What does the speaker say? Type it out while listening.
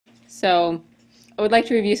So I would like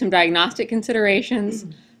to review some diagnostic considerations,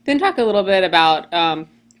 then talk a little bit about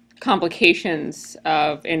complications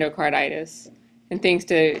of endocarditis and things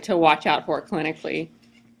to watch out for clinically.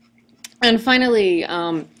 And finally,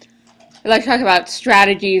 I'd like to talk about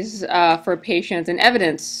strategies for patients and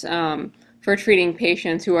evidence for treating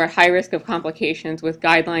patients who are at high risk of complications with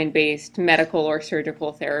guideline-based medical or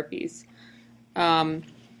surgical therapies.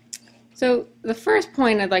 So the first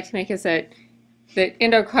point I'd like to make is that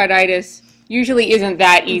endocarditis usually isn't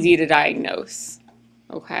that easy to diagnose.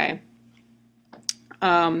 Okay.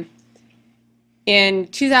 In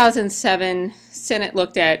 2007, Senate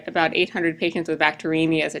looked at about 800 patients with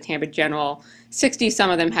bacteremias at Tampa General. 60, some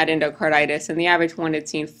of them had endocarditis, and the average one had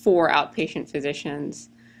seen 4 outpatient physicians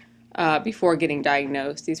before getting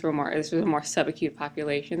diagnosed. This was a more subacute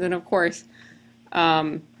population. And of course,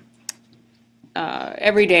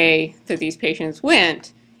 every day that these patients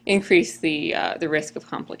went increased the risk of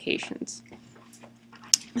complications.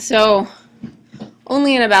 So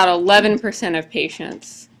only in about 11% of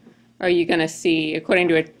patients are you going to see, according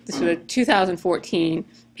to a 2014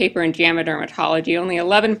 paper in JAMA Dermatology, only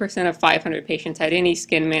 11% of 500 patients had any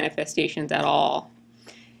skin manifestations at all.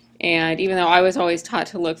 And even though I was always taught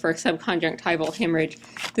to look for subconjunctival hemorrhage,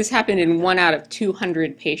 this happened in 1 out of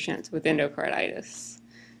 200 patients with endocarditis.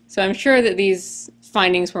 So I'm sure that these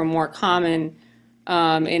findings were more common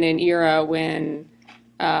in an era when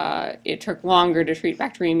it took longer to treat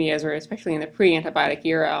bacteremias, or especially in the pre-antibiotic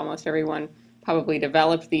era. Almost everyone probably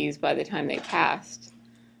developed these by the time they passed.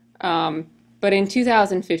 But in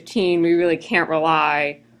 2015, we really can't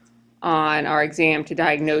rely on our exam to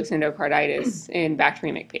diagnose endocarditis in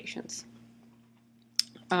bacteremic patients.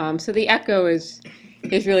 So the echo is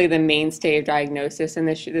really the mainstay of diagnosis, and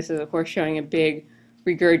this is of course showing a big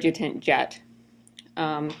regurgitant jet.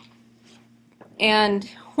 And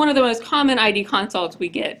one of the most common ID consults we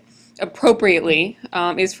get appropriately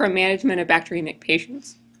is for management of bacteremic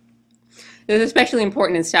patients. This is especially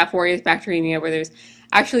important in Staph aureus bacteremia, where there's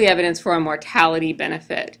actually evidence for a mortality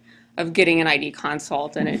benefit of getting an ID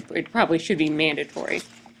consult, and it probably should be mandatory.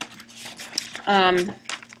 And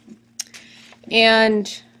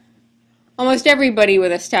almost everybody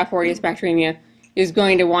with a Staph aureus bacteremia is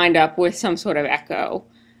going to wind up with some sort of echo.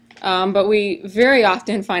 But we very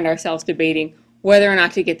often find ourselves debating whether or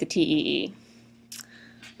not to get the TEE.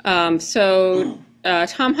 So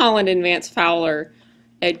Tom Holland and Vance Fowler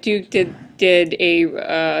at Duke did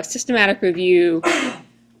a systematic review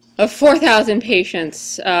of 4,000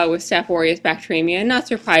 patients with Staph aureus bacteremia, and not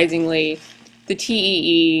surprisingly, the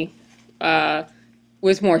TEE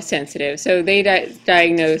was more sensitive. So they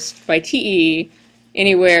diagnosed by TEE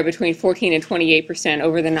anywhere between 14 and 28%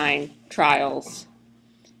 over the 9 trials,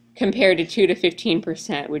 compared to 2 to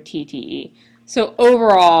 15% with TTE. So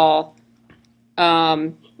overall,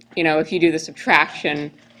 if you do the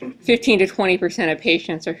subtraction, 15 to 20% of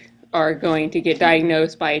patients are going to get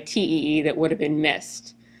diagnosed by a TEE that would have been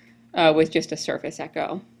missed with just a surface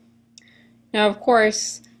echo. Now, of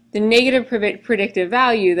course, the negative predictive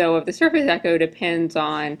value, though, of the surface echo depends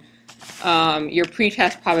on your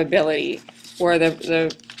pretest probability, or the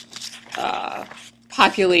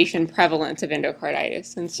population prevalence of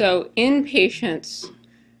endocarditis. And so in patients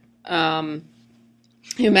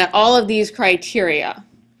who met all of these criteria,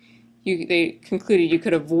 they concluded you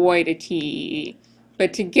could avoid a TEE.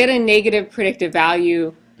 But to get a negative predictive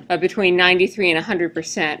value of between 93 and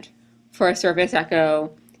 100% for a surface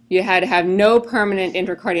echo, you had to have no permanent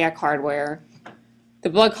intracardiac hardware. The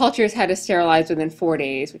blood cultures had to sterilize within 4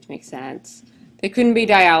 days, which makes sense. They couldn't be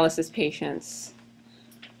dialysis patients.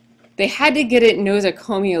 They had to get it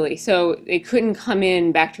nosocomially, so they couldn't come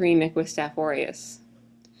in bacteremic with Staph aureus.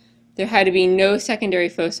 There had to be no secondary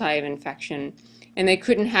foci of infection, and they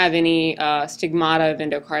couldn't have any stigmata of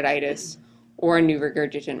endocarditis or a new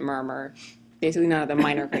regurgitant murmur, basically none of the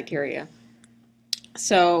minor criteria.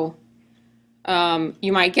 So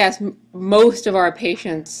you might guess most of our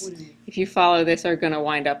patients, if you follow this, are going to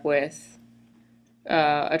wind up with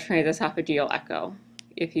a transesophageal echo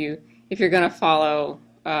if you're going to follow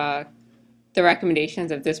the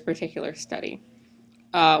recommendations of this particular study.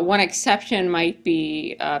 One exception might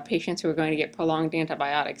be patients who are going to get prolonged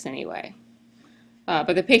antibiotics anyway.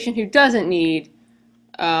 But the patient who doesn't need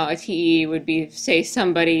a TE would be, say,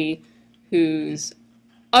 somebody who's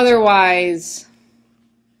otherwise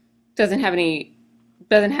doesn't have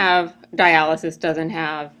dialysis, doesn't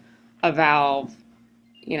have a valve,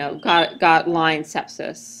 got line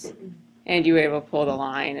sepsis, and you were able to pull the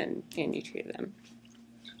line and you treat them.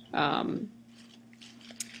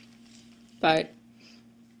 But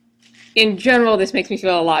in general, this makes me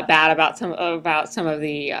feel a lot bad about some of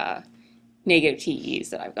the negative TEs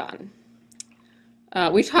that I've gotten.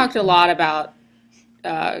 We talked a lot about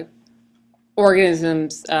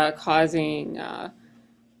organisms causing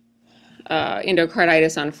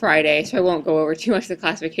endocarditis on Friday, so I won't go over too much of the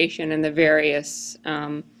classification and the various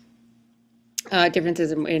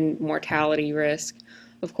differences in mortality risk.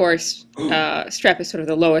 Of course, strep is sort of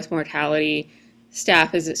the lowest mortality.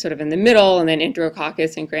 Staph is sort of in the middle, and then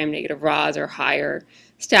enterococcus and gram-negative ROS are higher.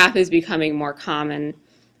 Staph is becoming more common,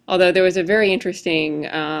 although there was a very interesting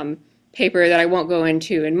paper that I won't go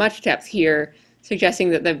into in much depth here, suggesting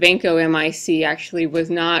that the Venko MIC actually was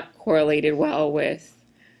not correlated well with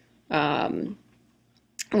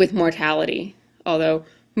mortality, although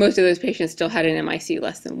most of those patients still had an MIC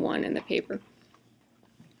less than 1 in the paper.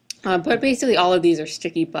 But basically all of these are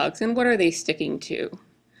sticky bugs, and what are they sticking to?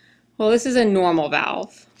 Well, this is a normal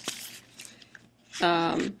valve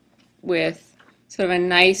with sort of a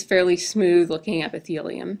nice, fairly smooth looking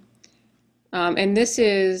epithelium. And this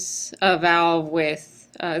is a valve with,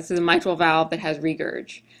 this is a mitral valve that has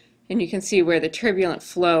regurg. And you can see where the turbulent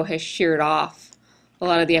flow has sheared off a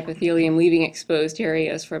lot of the epithelium, leaving exposed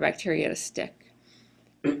areas for bacteria to stick.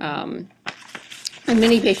 And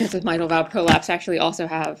many patients with mitral valve prolapse actually also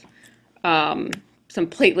have some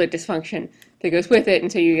platelet dysfunction that goes with it,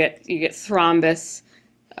 and so you get thrombus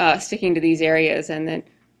sticking to these areas, and then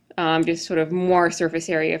just sort of more surface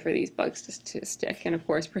area for these bugs to stick. And of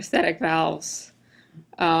course, prosthetic valves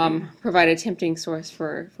provide a tempting source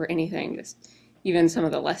for anything. Just even some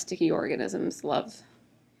of the less sticky organisms love,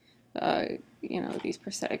 these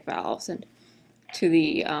prosthetic valves. And to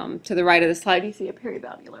the right of the slide, you see a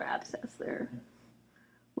perivalvular abscess there,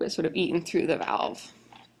 was sort of eaten through the valve.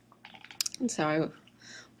 And so I'll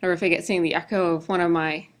never forget seeing the echo of one of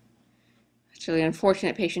my actually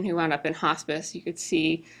unfortunate patient who wound up in hospice. You could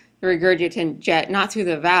see the regurgitant jet, not through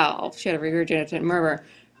the valve. She had a regurgitant murmur,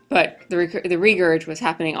 but the regurg was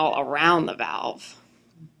happening all around the valve.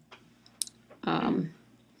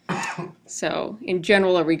 So in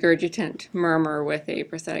general, a regurgitant murmur with a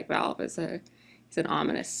prosthetic valve is an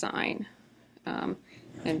ominous sign.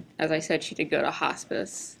 And as I said, she did go to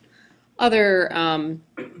hospice. Other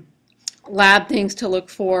lab things to look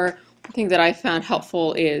for, one thing that I found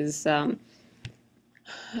helpful is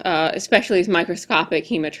especially is microscopic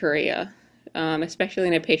hematuria, especially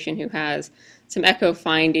in a patient who has some echo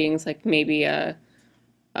findings, like maybe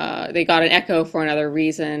they got an echo for another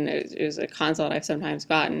reason. It was a consult I've sometimes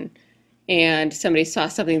gotten, and somebody saw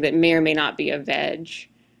something that may or may not be a veg,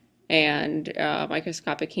 and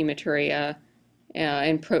microscopic hematuria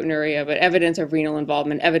and proteinuria, but evidence of renal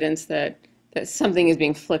involvement, evidence that something is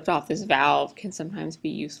being flicked off this valve can sometimes be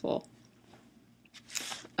useful.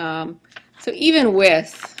 So even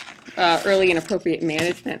with early inappropriate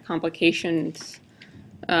management, complications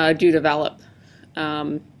do develop.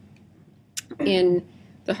 In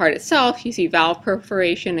the heart itself, you see valve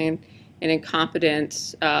perforation and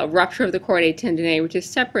incompetence, rupture of the chordae tendineae, which is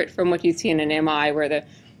separate from what you see in an MI, where the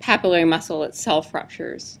papillary muscle itself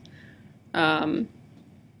ruptures.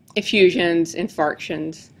 Effusions,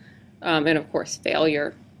 infarctions, and of course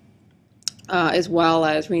failure, as well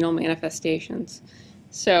as renal manifestations.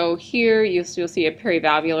 So here you'll see a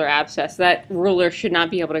perivalvular abscess. That ruler should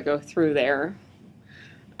not be able to go through there.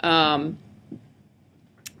 And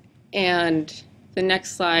the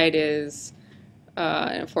next slide is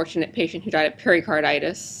an unfortunate patient who died of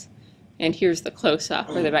pericarditis. And here's the close-up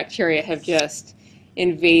where the bacteria have just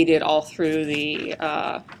invaded all through the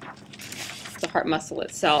heart muscle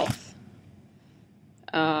itself.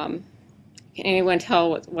 Can anyone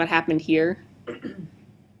tell what happened here?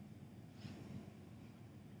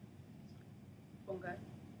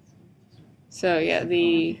 So yeah,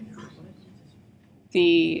 the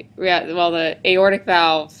aortic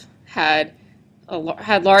valve had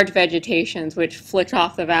large vegetations which flicked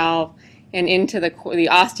off the valve and into the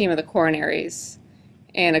ostium of the coronaries,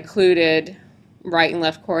 and occluded right and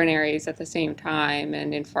left coronaries at the same time,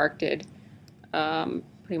 and infarcted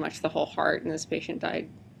pretty much the whole heart. And this patient died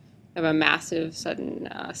of a massive sudden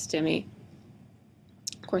STEMI.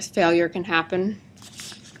 Of course, failure can happen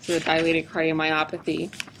through a dilated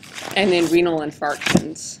cardiomyopathy, and then renal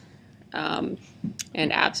infarctions and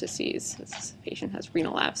abscesses. This patient has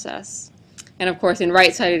renal abscess. And of course, in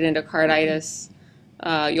right-sided endocarditis,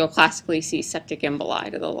 you'll classically see septic emboli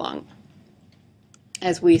to the lung.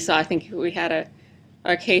 As we saw, I think we had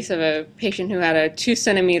a case of a patient who had a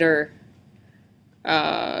 2-centimeter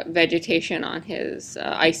vegetation on his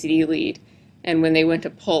ICD lead, and when they went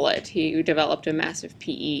to pull it, he developed a massive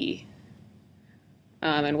PE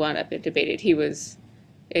and wound up intubated. He was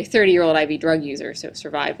a 30-year-old IV drug user, so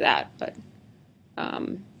survived that, but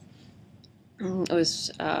it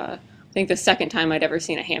was I think the second time I'd ever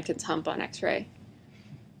seen a Hampton's hump on X-ray.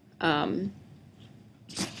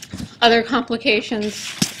 Other complications,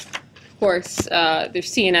 of course,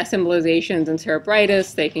 there's CNS embolizations and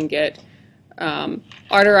cerebritis. They can get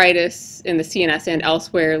arteritis in the CNS and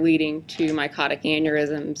elsewhere, leading to mycotic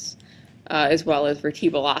aneurysms, as well as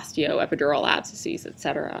vertebral osteo, epidural abscesses,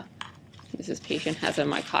 etc. This patient has a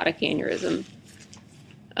mycotic aneurysm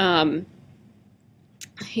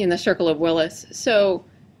in the circle of Willis. So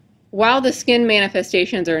while the skin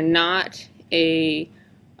manifestations are not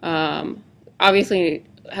obviously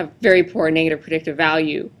have very poor negative predictive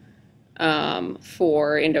value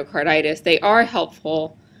for endocarditis, they are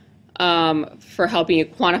helpful for helping you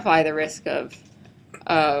quantify the risk of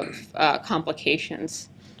complications.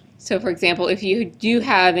 So for example, if you do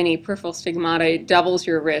have any peripheral stigmata, it doubles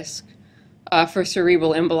your risk for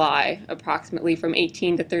cerebral emboli, approximately from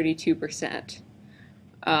 18 to 32%,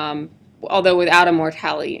 although without a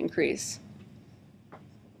mortality increase.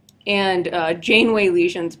 And Janeway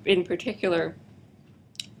lesions in particular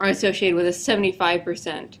are associated with a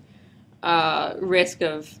 75% risk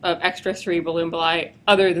of extracerebral emboli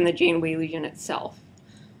other than the Janeway lesion itself,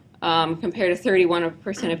 compared to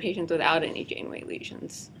 31% of patients without any Janeway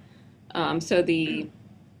lesions. So the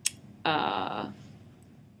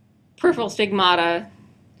peripheral stigmata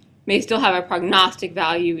may still have a prognostic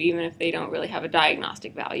value even if they don't really have a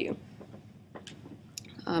diagnostic value.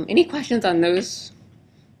 Any questions on those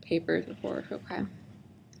papers before? Okay.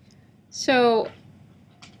 So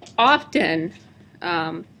often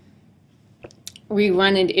we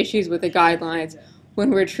run into issues with the guidelines when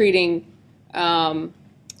we're treating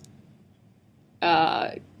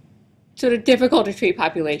sort of difficult to treat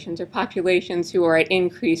populations, or populations who are at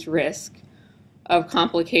increased risk of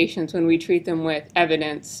complications when we treat them with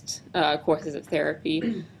evidenced courses of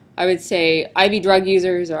therapy. I would say IV drug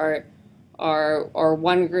users are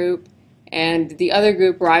one group, and the other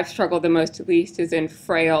group where I've struggled the most, at least, is in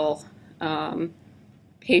frail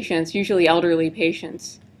patients, usually elderly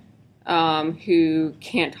patients, who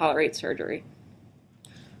can't tolerate surgery.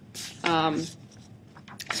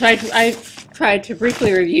 So I tried to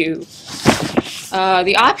briefly review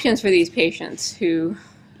the options for these patients who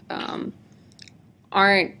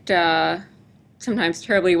aren't sometimes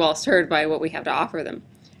terribly well served by what we have to offer them.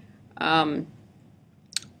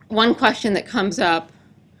 One question that comes up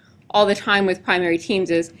all the time with primary teams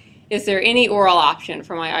is there any oral option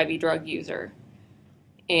for my IV drug user?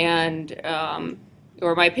 And,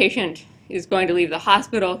 or my patient is going to leave the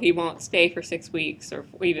hospital, he won't stay for 6 weeks or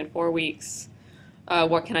even 4 weeks.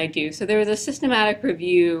 What can I do? So there was a systematic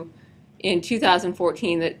review in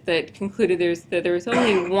 2014 that concluded that there was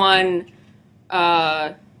only one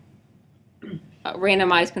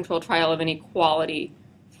randomized controlled trial of any quality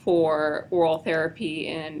for oral therapy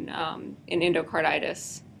in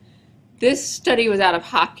endocarditis. This study was out of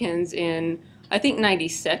Hopkins in, I think,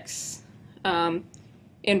 '96,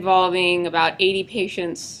 involving about 80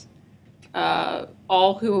 patients,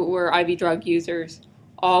 all who were IV drug users,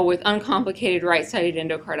 all with uncomplicated right-sided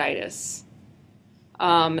endocarditis.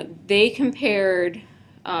 They compared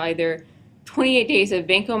either 28 days of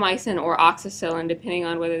vancomycin or oxacillin, depending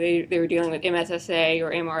on whether they were dealing with MSSA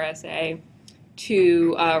or MRSA,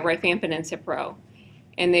 to rifampin and Cipro.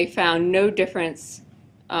 And they found no difference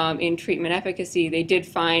in treatment efficacy. They did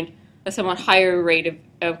find a somewhat higher rate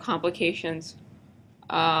of complications,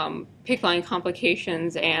 PICC line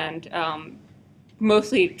complications, and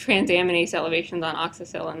mostly transaminase elevations on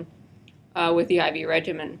oxacillin with the IV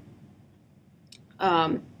regimen.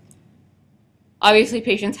 Obviously,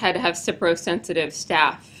 patients had to have Cipro-sensitive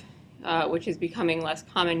staph, which is becoming less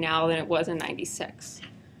common now than it was in '96.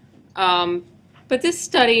 But this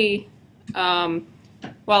study,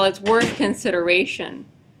 while it's worth consideration,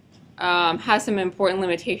 has some important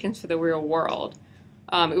limitations for the real world.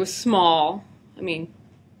 It was small. I mean,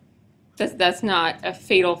 that's not a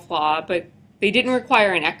fatal flaw, but they didn't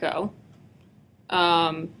require an echo.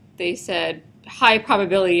 They said high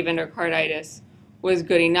probability of endocarditis was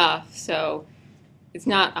good enough, so it's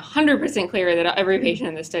not 100% clear that every patient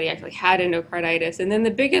in this study actually had endocarditis. And then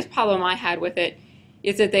the biggest problem I had with it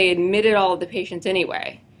is that they admitted all of the patients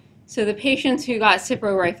anyway. So the patients who got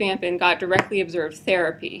Cipro-rifampin got directly observed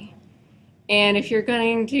therapy. And if you're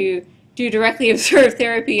going to do directly observed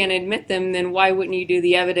therapy and admit them, then why wouldn't you do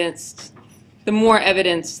the more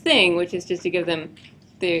evidenced thing, which is just to give them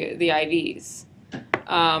the IVs?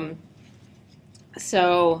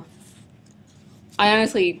 So I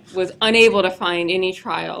honestly was unable to find any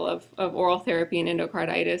trial of oral therapy in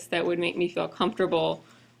endocarditis that would make me feel comfortable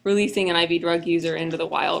releasing an IV drug user into the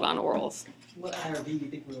wild on orals. What IRB do you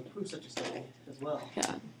think will approve such a study as well?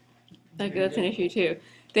 Yeah, that's an issue too.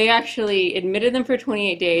 they actually admitted them for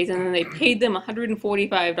 28 days, and then they paid them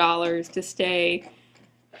 $145 to stay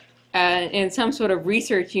in some sort of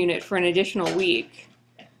research unit for an additional week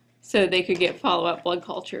so they could get follow-up blood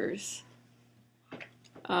cultures.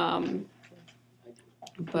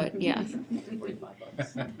 But yeah,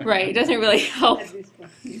 right, it doesn't really help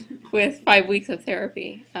with 5 weeks of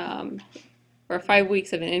therapy or 5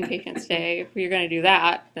 weeks of an inpatient stay. If you're going to do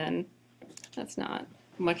that, then that's not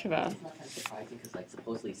much of a It's not that surprising because, like,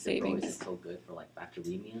 supposedly savings. Cipro is so good for, like,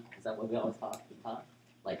 bacteremia. Is that what we always talk?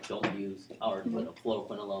 Like, don't use or put a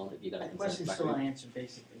fluoroquinolone if you got a The question's still unanswered,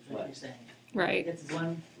 basically, is what you're saying. Right. It's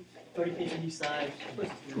one 30 patient each side.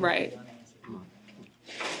 Right.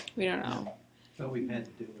 We don't know. So we've had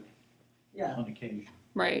to do it Yeah. on occasion.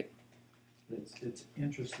 Right. It's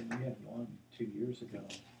interesting, we had one 2 years ago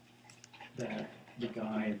that the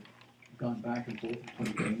guy had gone back and forth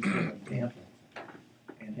between Gainesville and Tampa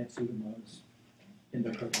and had Pseudomonas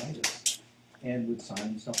endocarditis and would sign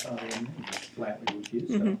himself out in and just flatly refuse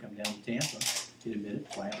stuff. Come down to Tampa, get admitted,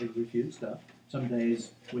 flatly refuse stuff. Some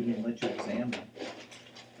days wouldn't even let you examine it.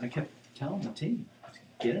 I kept telling the team,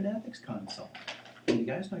 get an ethics consult. And the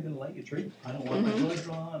guy's not going to let you treat. I don't want my blood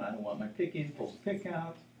drawn. I don't want my pick in, pulls the pick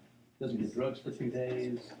out. Doesn't get drugs for 2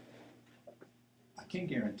 days. I can't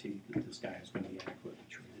guarantee that this guy is going to be adequately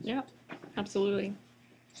treated. Yeah, absolutely.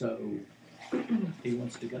 So he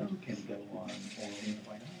wants to go. Can he go on oral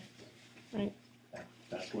antibiotics? Right.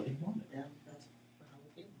 That's what he wanted. Yeah, that's how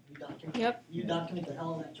we feel. You document, Yep. you document the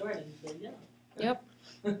hell of that chart and you say, yeah. Yep.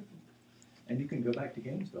 And you can go back to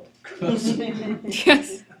Gainesville.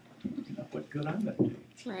 Yes. What good I'm going to do.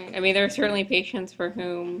 Right. I mean, there are certainly patients for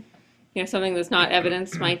whom, you know, something that's not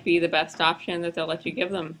evidence might be the best option that they'll let you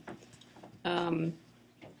give them.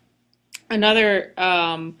 Another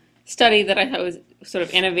study that I thought was sort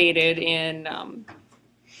of innovated in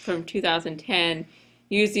from 2010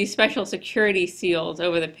 used these special security seals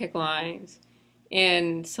over the PICC lines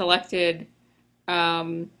in selected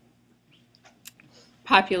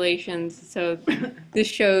populations. So this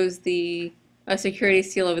shows a security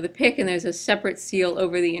seal over the PICC, and there's a separate seal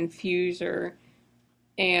over the infuser,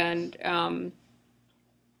 and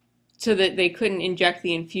so that they couldn't inject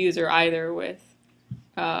the infuser either with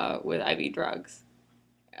IV drugs.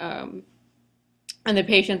 And the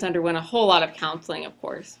patients underwent a whole lot of counseling, of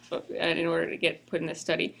course, in order to get put in this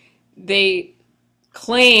study. They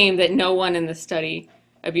claim that no one in the study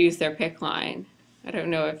abused their PICC line. I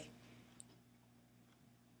don't know if...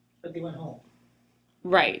 But they went home.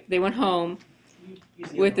 Right, they went home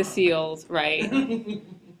with the seals, right.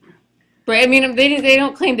 Right, I mean, they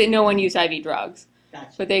don't claim that no one used IV drugs,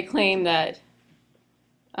 Gotcha. but they claim that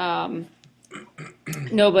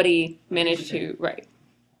nobody managed to, right,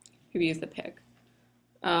 abuse the PICC.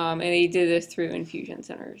 And they did this through infusion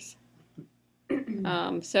centers.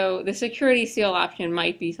 So the security seal option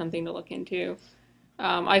might be something to look into.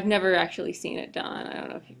 I've never actually seen it done. I don't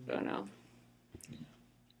know if you don't know.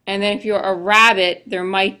 And then if you're a rabbit, there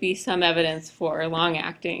might be some evidence for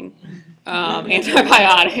long-acting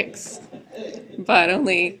antibiotics. But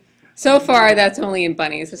only, so far that's only in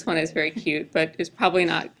bunnies. This one is very cute, but it's probably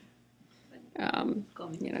not,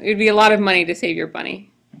 you know, it'd be a lot of money to save your bunny.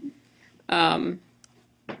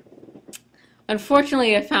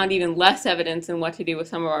 Unfortunately, I found even less evidence in what to do with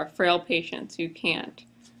some of our frail patients who can't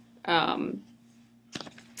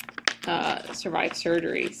survive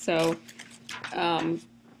surgery. So,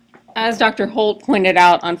 as Dr. Holt pointed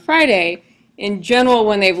out on Friday, in general,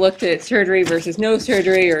 when they've looked at surgery versus no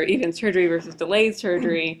surgery, or even surgery versus delayed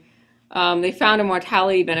surgery, they found a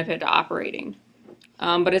mortality benefit to operating.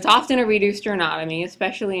 But it's often a reduced sternotomy,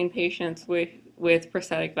 especially in patients with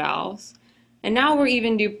prosthetic valves. And now we're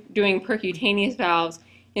even doing percutaneous valves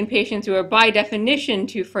in patients who are by definition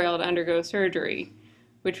too frail to undergo surgery,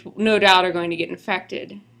 which no doubt are going to get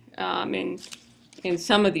infected in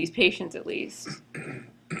some of these patients at least.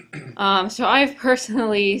 So I've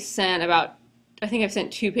personally sent I think I've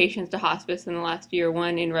sent 2 patients to hospice in the last year,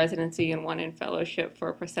 one in residency and one in fellowship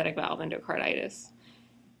for prosthetic valve endocarditis.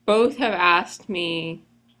 Both have asked me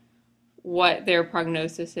what their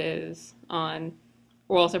prognosis is on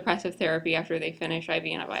oral suppressive therapy after they finish IV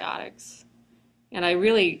antibiotics. And I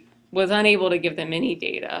really was unable to give them any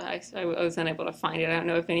data. I was unable to find it. I don't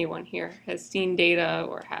know if anyone here has seen data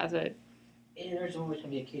or has it. And there's always going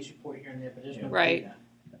to be a case report here and there, but there's no Right.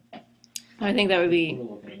 data. I think that would be,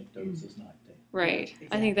 Full of anecdotes is not data. right. Exactly.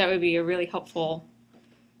 I think that would be a really helpful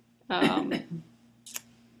Good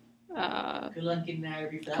luck getting that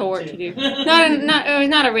review for that cohort too. to do.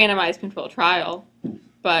 Not a randomized controlled trial,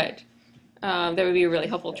 but that would be a really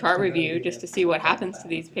helpful chart review just to see what happens to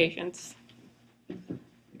these patients.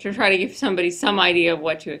 to try to give somebody some idea of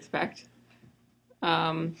what to expect.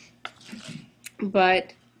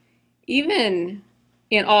 But even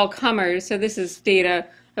in all comers, so this is data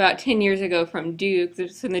about 10 years ago from Duke,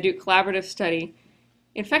 this is in the Duke Collaborative Study,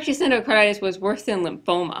 infectious endocarditis was worse than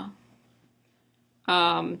lymphoma.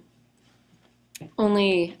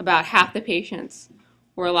 Only about half the patients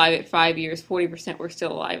were alive at 5 years, 40% were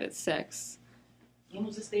still alive at 6. When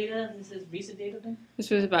was this data? This is recent data then? This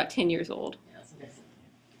was about 10 years old. Yeah, that's okay.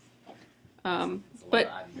 But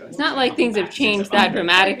it's not like things have changed that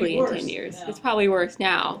dramatically in 10 years. Yeah. It's probably worse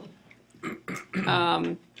now.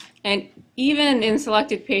 And even in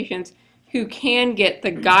selected patients who can get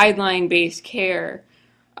the guideline-based care,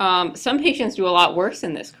 some patients do a lot worse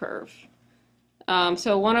in this curve.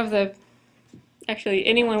 So one of the, actually,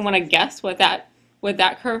 anyone want to guess what that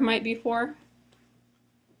curve might be for?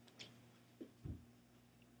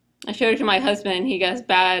 I showed it to my husband. He guessed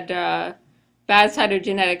bad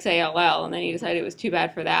cytogenetics ALL, and then he decided it was too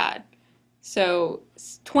bad for that. So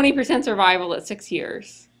 20% survival at 6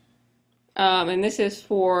 years. And this is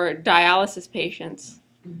for dialysis patients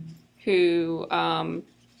who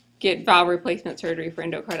get valve replacement surgery for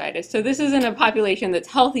endocarditis. So this is in a population that's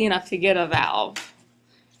healthy enough to get a valve.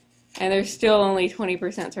 And there's still only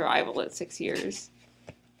 20% survival at 6 years.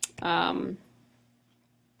 And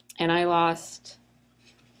I lost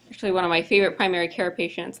actually one of my favorite primary care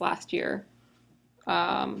patients last year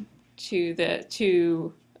to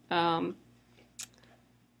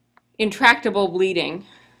intractable bleeding.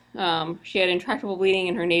 She had intractable bleeding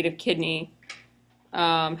in her native kidney,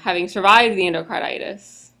 having survived the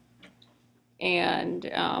endocarditis, and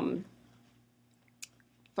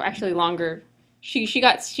for actually longer.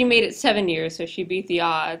 She made it 7 years, so she beat the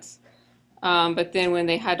odds. But then when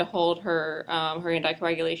they had to hold her her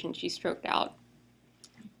anticoagulation, she stroked out.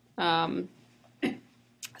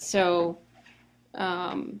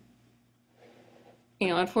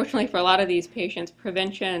 Unfortunately for a lot of these patients,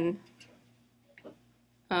 prevention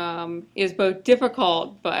is both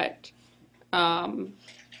difficult, but I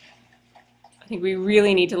think we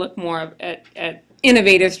really need to look more at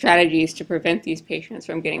innovative strategies to prevent these patients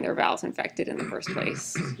from getting their valves infected in the first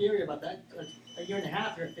place. What's scary about that? A year and a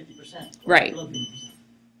half, you're at 50%. Right. Below 50%.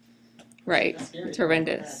 Right. That's scary. It's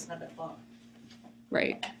horrendous. It's not that far.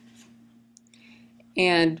 Right.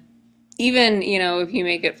 And even, if you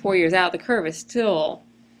make it 4 years out, the curve is still,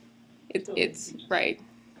 it's right.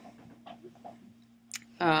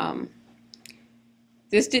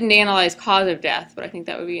 This didn't analyze cause of death, but I think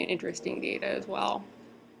that would be an interesting data as well.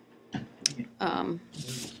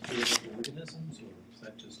 Organisms, or is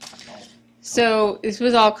that just all? So this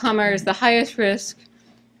was all comers. The highest risk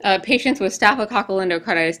patients with staphylococcal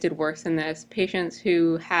endocarditis did worse than this. Patients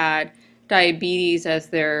who had diabetes as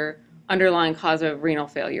their underlying cause of renal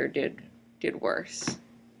failure did worse.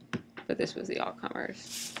 But this was the all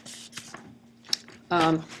comers.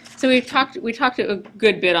 So we talked a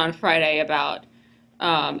good bit on Friday about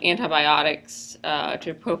antibiotics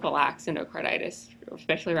to prophylax endocarditis,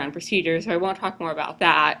 especially around procedures. So I won't talk more about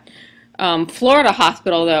that. Florida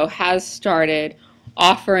Hospital, though, has started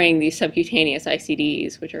offering these subcutaneous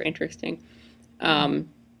ICDs, which are interesting.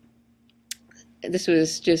 This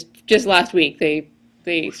was just last week. They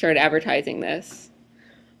started advertising this.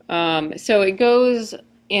 So it goes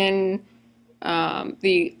in,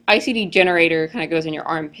 the ICD generator kind of goes in your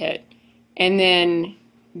armpit, and then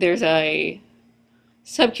there's a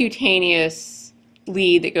subcutaneous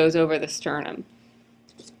lead that goes over the sternum,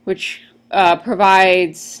 which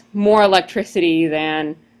provides more electricity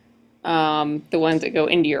than the ones that go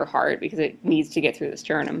into your heart because it needs to get through the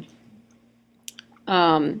sternum.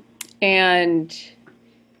 And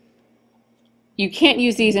you can't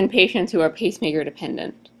use these in patients who are pacemaker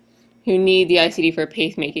dependent, who need the ICD for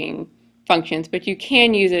pacemaking functions, but you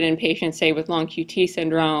can use it in patients, say, with long QT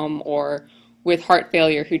syndrome or with heart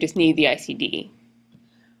failure who just need the ICD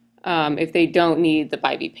if they don't need the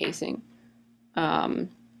bibeat pacing. And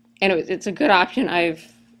it's a good option. I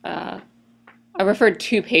referred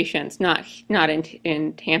 2 patients, not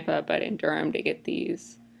in Tampa, but in Durham, to get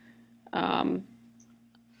these. I've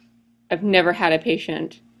never had a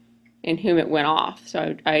patient in whom it went off,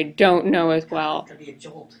 so I don't know as well. It's gonna be a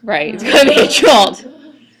jolt. Right, it's going to be a jolt.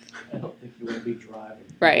 I don't think you want to be driving.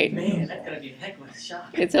 Right. Man, that's gonna be a heck of a shock.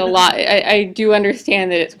 It's a lot. I do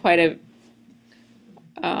understand that it's quite a,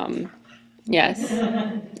 yes,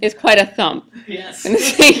 it's quite a thump Yes.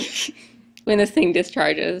 when this thing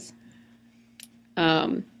discharges.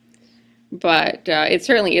 But it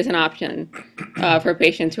certainly is an option for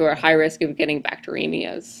patients who are high risk of getting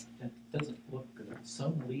bacteremias. That doesn't look good.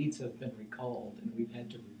 Some leads have been recalled, and we've had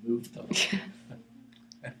to remove them.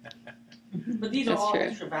 But these are That's all true.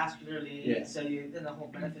 extravascularly, Yeah. so then the whole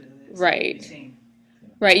benefit of it is Right. the same.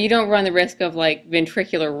 Right, you don't run the risk of like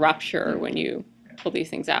ventricular rupture when you pull these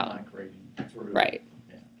things out. Migrating through. Right.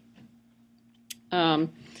 Yeah.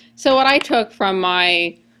 So what I took from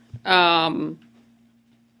my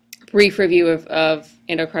brief review of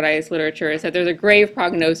endocarditis literature is that there's a grave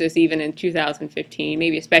prognosis even in 2015,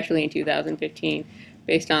 maybe especially in 2015,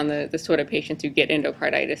 based on the sort of patients who get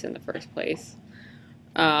endocarditis in the first place.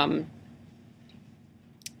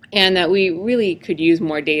 And that we really could use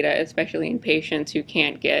more data, especially in patients who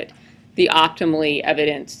can't get the optimally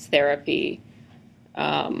evidenced therapy.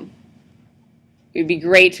 It would be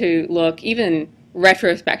great to look even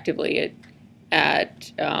retrospectively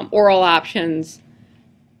at oral options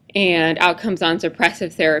and outcomes on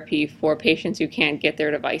suppressive therapy for patients who can't get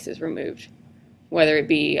their devices removed, whether it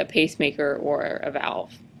be a pacemaker or a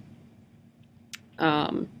valve.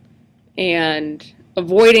 And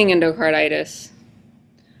avoiding endocarditis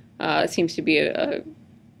seems to be a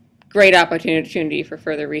great opportunity for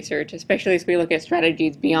further research, especially as we look at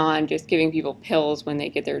strategies beyond just giving people pills when they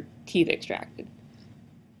get their teeth extracted.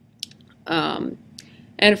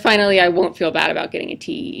 And finally, I won't feel bad about getting a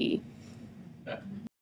TEE.